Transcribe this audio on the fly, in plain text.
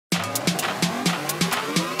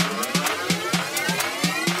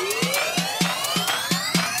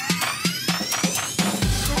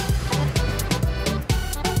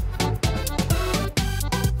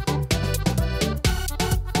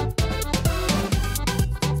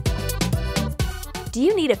Do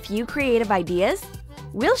you need a few creative ideas?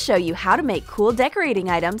 We'll show you how to make cool decorating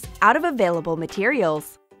items out of available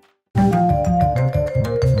materials.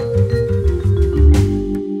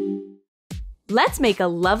 Let's make a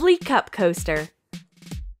lovely cup coaster.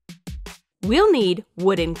 We'll need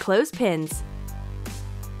wooden clothespins.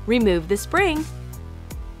 Remove the spring.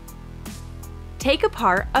 Take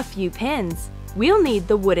apart a few pins. We'll need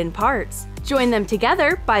the wooden parts. Join them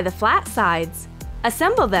together by the flat sides.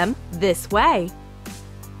 Assemble them this way.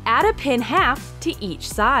 Add a pin half to each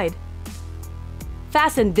side.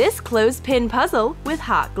 Fasten this clothespin puzzle with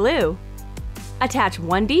hot glue. Attach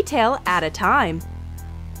one detail at a time.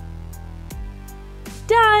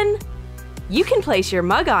 Done! You can place your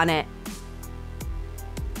mug on it.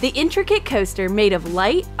 The intricate coaster made of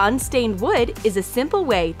light, unstained wood is a simple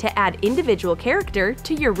way to add individual character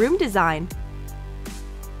to your room design.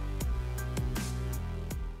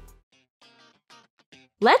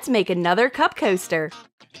 Let's make another cup coaster.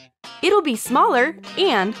 It'll be smaller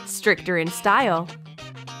and stricter in style.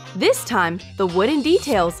 This time, the wooden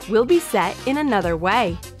details will be set in another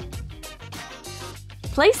way.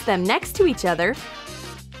 Place them next to each other,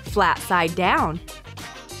 flat side down.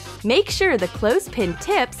 Make sure the clothespin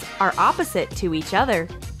tips are opposite to each other.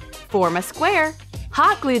 Form a square.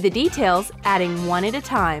 Hot glue the details, adding one at a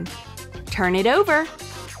time. Turn it over.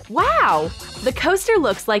 Wow! The coaster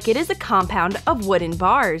looks like it is a compound of wooden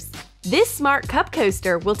bars. This smart cup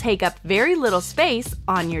coaster will take up very little space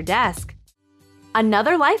on your desk.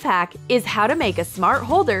 Another life hack is how to make a smart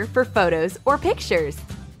holder for photos or pictures.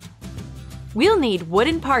 We'll need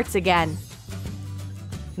wooden parts again.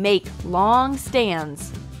 Make long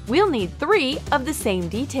stands. We'll need 3 of the same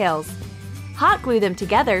details. Hot glue them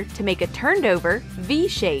together to make a turned-over V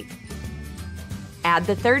shape. Add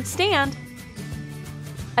the third stand.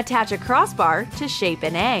 Attach a crossbar to shape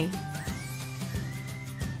an A.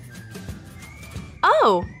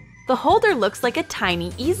 Oh! The holder looks like a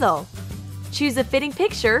tiny easel. Choose a fitting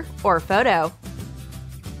picture or photo.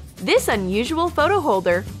 This unusual photo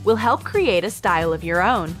holder will help create a style of your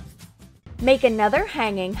own. Make another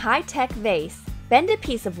hanging high-tech vase. Bend a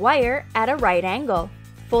piece of wire at a right angle.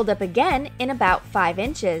 Fold up again in about 5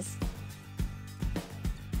 inches.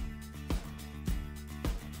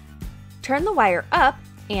 Turn the wire up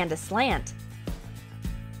and aslant.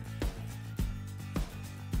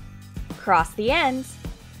 Cross the ends.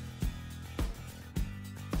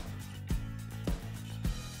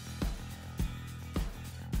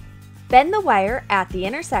 Bend the wire at the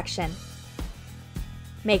intersection.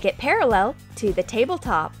 Make it parallel to the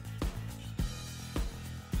tabletop.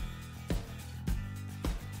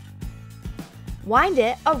 Wind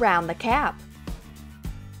it around the cap.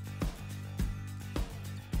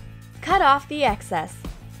 Cut off the excess.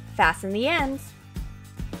 Fasten the ends.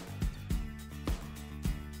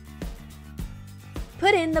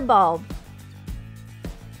 Put in the bulb.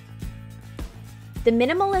 The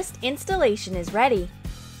minimalist installation is ready.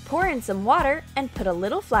 Pour in some water and put a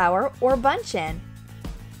little flower or bunch in.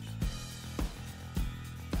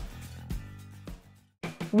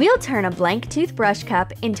 We'll turn a blank toothbrush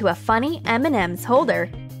cup into a funny M&M's holder.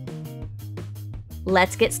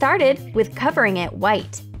 Let's get started with covering it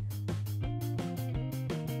white.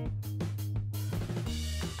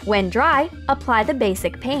 When dry, apply the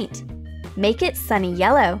basic paint. Make it sunny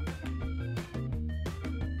yellow.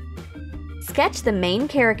 Sketch the main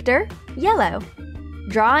character, yellow.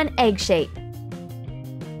 Draw an egg shape.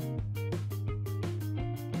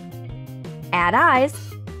 Add eyes.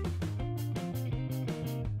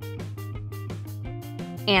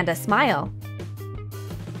 And a smile.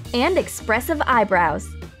 And expressive eyebrows.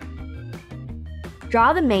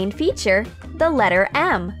 Draw the main feature, the letter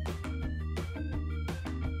M.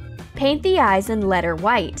 Paint the eyes in letter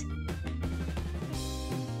white.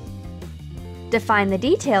 Define the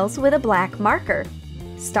details with a black marker.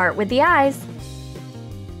 Start with the eyes.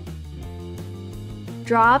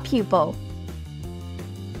 Draw a pupil.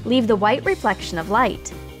 Leave the white reflection of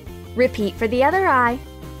light. Repeat for the other eye.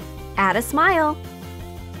 Add a smile.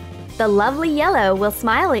 The lovely yellow will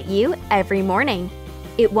smile at you every morning.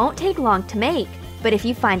 It won't take long to make, but if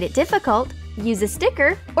you find it difficult, use a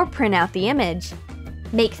sticker or print out the image.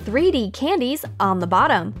 Make 3D candies on the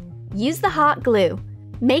bottom. Use the hot glue.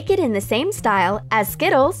 Make it in the same style as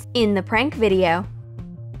Skittles in the prank video.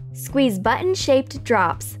 Squeeze button-shaped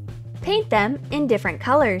drops. Paint them in different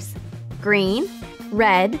colors: green,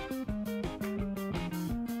 red,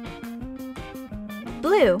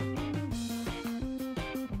 blue.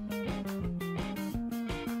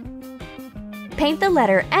 Paint the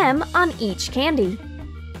letter M on each candy.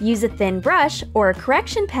 Use a thin brush or a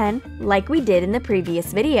correction pen like we did in the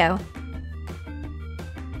previous video.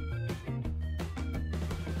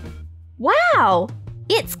 Wow!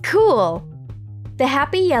 It's cool! The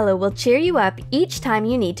happy yellow will cheer you up each time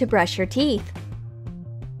you need to brush your teeth.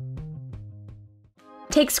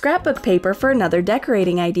 Take scrapbook paper for another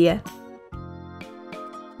decorating idea.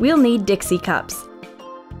 We'll need Dixie cups.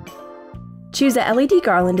 Choose a LED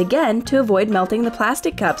garland again to avoid melting the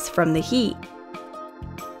plastic cups from the heat.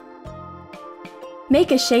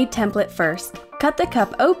 Make a shade template first. Cut the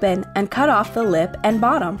cup open and cut off the lip and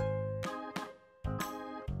bottom.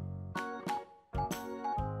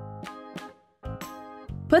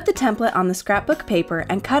 Put the template on the scrapbook paper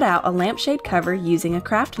and cut out a lampshade cover using a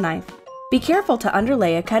craft knife. Be careful to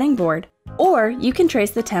underlay a cutting board, or you can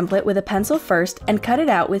trace the template with a pencil first and cut it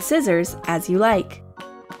out with scissors as you like.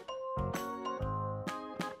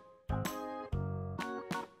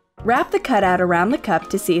 Wrap the cutout around the cup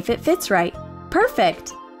to see if it fits right.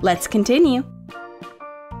 Perfect! Let's continue.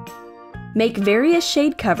 Make various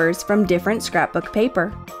shade covers from different scrapbook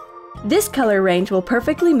paper. This color range will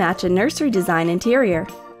perfectly match a nursery design interior.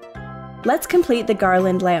 Let's complete the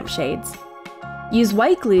garland lampshades. Use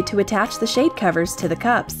white glue to attach the shade covers to the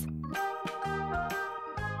cups.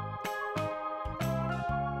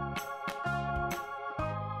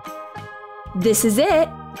 This is it!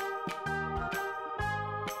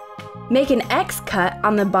 Make an X cut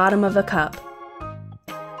on the bottom of a cup.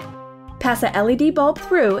 Pass a LED bulb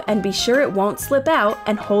through and be sure it won't slip out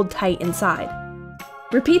and hold tight inside.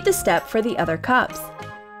 Repeat the step for the other cups.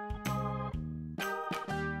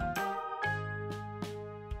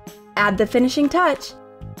 Add the finishing touch.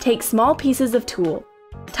 Take small pieces of tulle.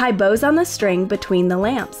 Tie bows on the string between the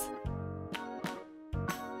lamps.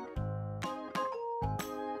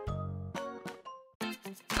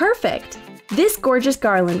 Perfect! This gorgeous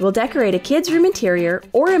garland will decorate a kid's room interior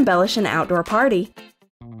or embellish an outdoor party.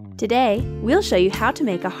 Today, we'll show you how to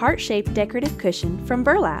make a heart-shaped decorative cushion from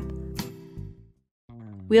burlap.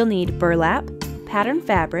 We'll need burlap, pattern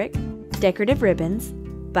fabric, decorative ribbons,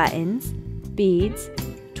 buttons, beads,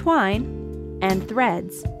 twine, and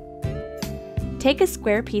threads. Take a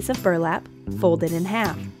square piece of burlap, fold it in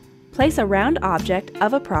half. Place a round object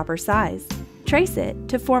of a proper size. Trace it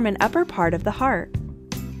to form an upper part of the heart.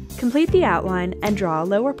 Complete the outline and draw a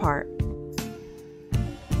lower part.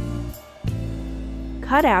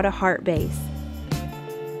 Cut out a heart base.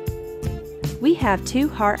 We have 2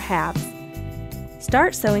 heart halves.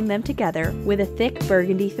 Start sewing them together with a thick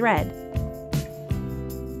burgundy thread.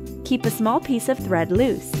 Keep a small piece of thread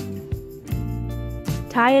loose.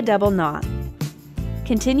 Tie a double knot.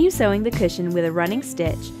 Continue sewing the cushion with a running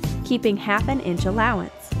stitch, keeping ½ inch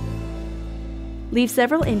allowance. Leave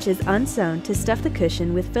several inches unsewn to stuff the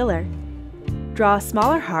cushion with filler. Draw a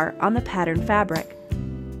smaller heart on the pattern fabric.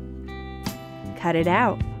 Cut it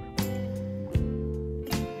out.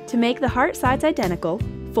 To make the heart sides identical,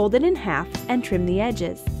 fold it in half and trim the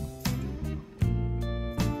edges.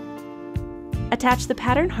 Attach the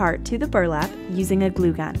pattern heart to the burlap using a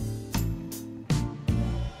glue gun.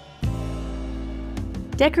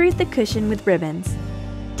 Decorate the cushion with ribbons.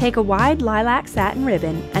 Take a wide lilac satin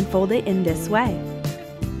ribbon and fold it in this way.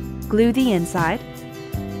 Glue the inside.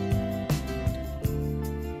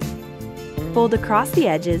 Fold across the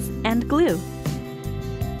edges and glue.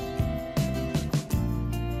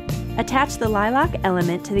 Attach the lilac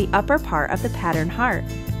element to the upper part of the pattern heart.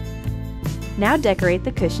 Now decorate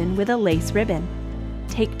the cushion with a lace ribbon.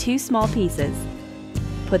 Take 2 small pieces.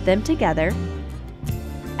 Put them together.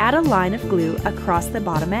 Add a line of glue across the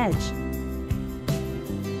bottom edge.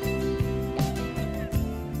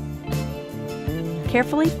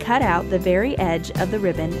 Carefully cut out the very edge of the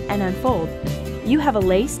ribbon and unfold. You have a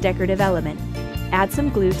lace decorative element. Add some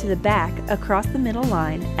glue to the back across the middle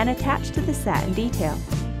line and attach to the satin detail.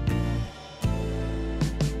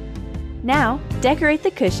 Now, decorate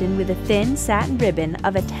the cushion with a thin satin ribbon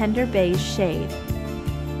of a tender beige shade.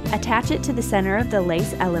 Attach it to the center of the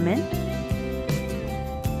lace element.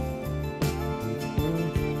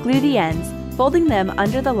 Glue the ends, folding them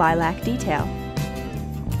under the lilac detail.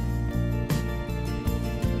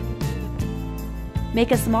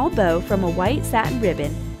 Make a small bow from a white satin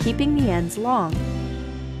ribbon, keeping the ends long.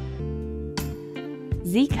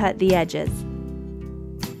 Z-cut the edges.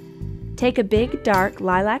 Take a big, dark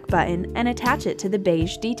lilac button and attach it to the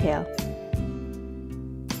beige detail.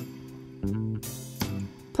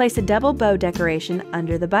 Place a double bow decoration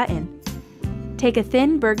under the button. Take a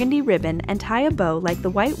thin burgundy ribbon and tie a bow like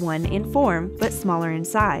the white one in form but smaller in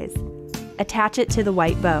size. Attach it to the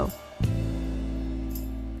white bow.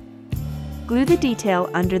 Glue the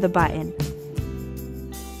detail under the button.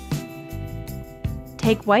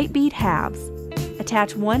 Take white bead halves.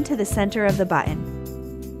 Attach one to the center of the button.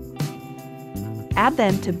 Add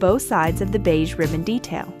them to both sides of the beige ribbon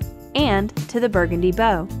detail. and to the burgundy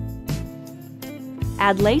bow.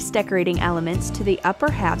 Add lace decorating elements to the upper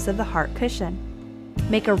halves of the heart cushion.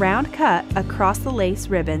 Make a round cut across the lace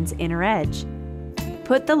ribbon's inner edge.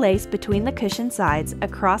 Put the lace between the cushion sides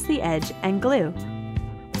across the edge and glue.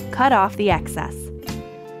 Cut off the excess.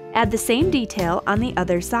 Add the same detail on the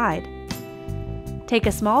other side. Take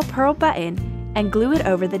a small pearl button and glue it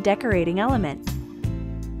over the decorating element.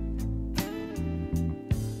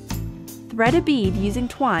 Thread a bead using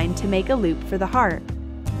twine to make a loop for the heart.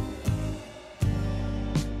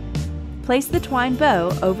 Place the twine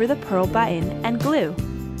bow over the pearl button and glue.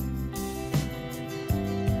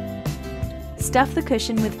 Stuff the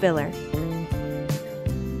cushion with filler.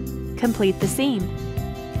 Complete the seam.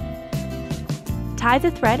 Tie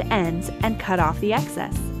the thread ends and cut off the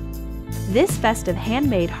excess. This festive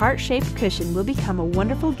handmade heart-shaped cushion will become a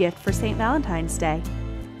wonderful gift for St. Valentine's Day.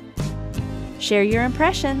 Share your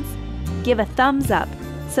impressions. Give a thumbs up.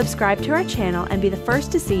 Subscribe to our channel and be the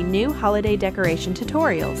first to see new holiday decoration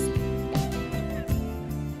tutorials.